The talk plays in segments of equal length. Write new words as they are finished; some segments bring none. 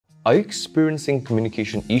Are you experiencing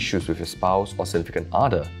communication issues with your spouse or significant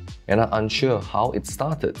other and are unsure how it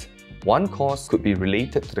started? One cause could be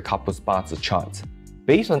related to the couple's Bazi chart.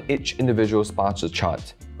 Based on each individual's Bazi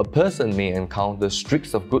chart, a person may encounter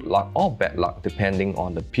streaks of good luck or bad luck depending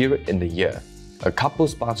on the period in the year. A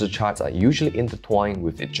couple's Bazi charts are usually intertwined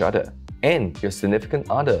with each other, and your significant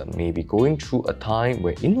other may be going through a time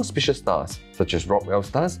where inauspicious stars, such as Rockwell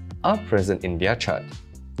stars, are present in their chart.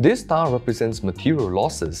 This star represents material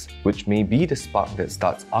losses, which may be the spark that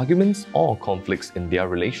starts arguments or conflicts in their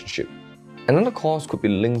relationship. Another cause could be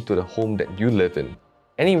linked to the home that you live in.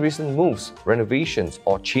 Any recent moves, renovations,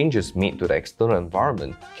 or changes made to the external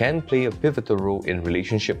environment can play a pivotal role in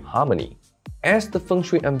relationship harmony. As the Feng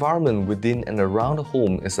Shui environment within and around the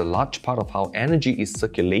home is a large part of how energy is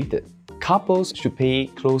circulated, couples should pay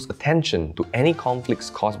close attention to any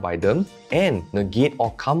conflicts caused by them and negate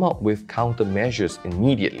or come up with countermeasures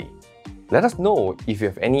immediately. Let us know if you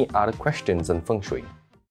have any other questions on Feng Shui.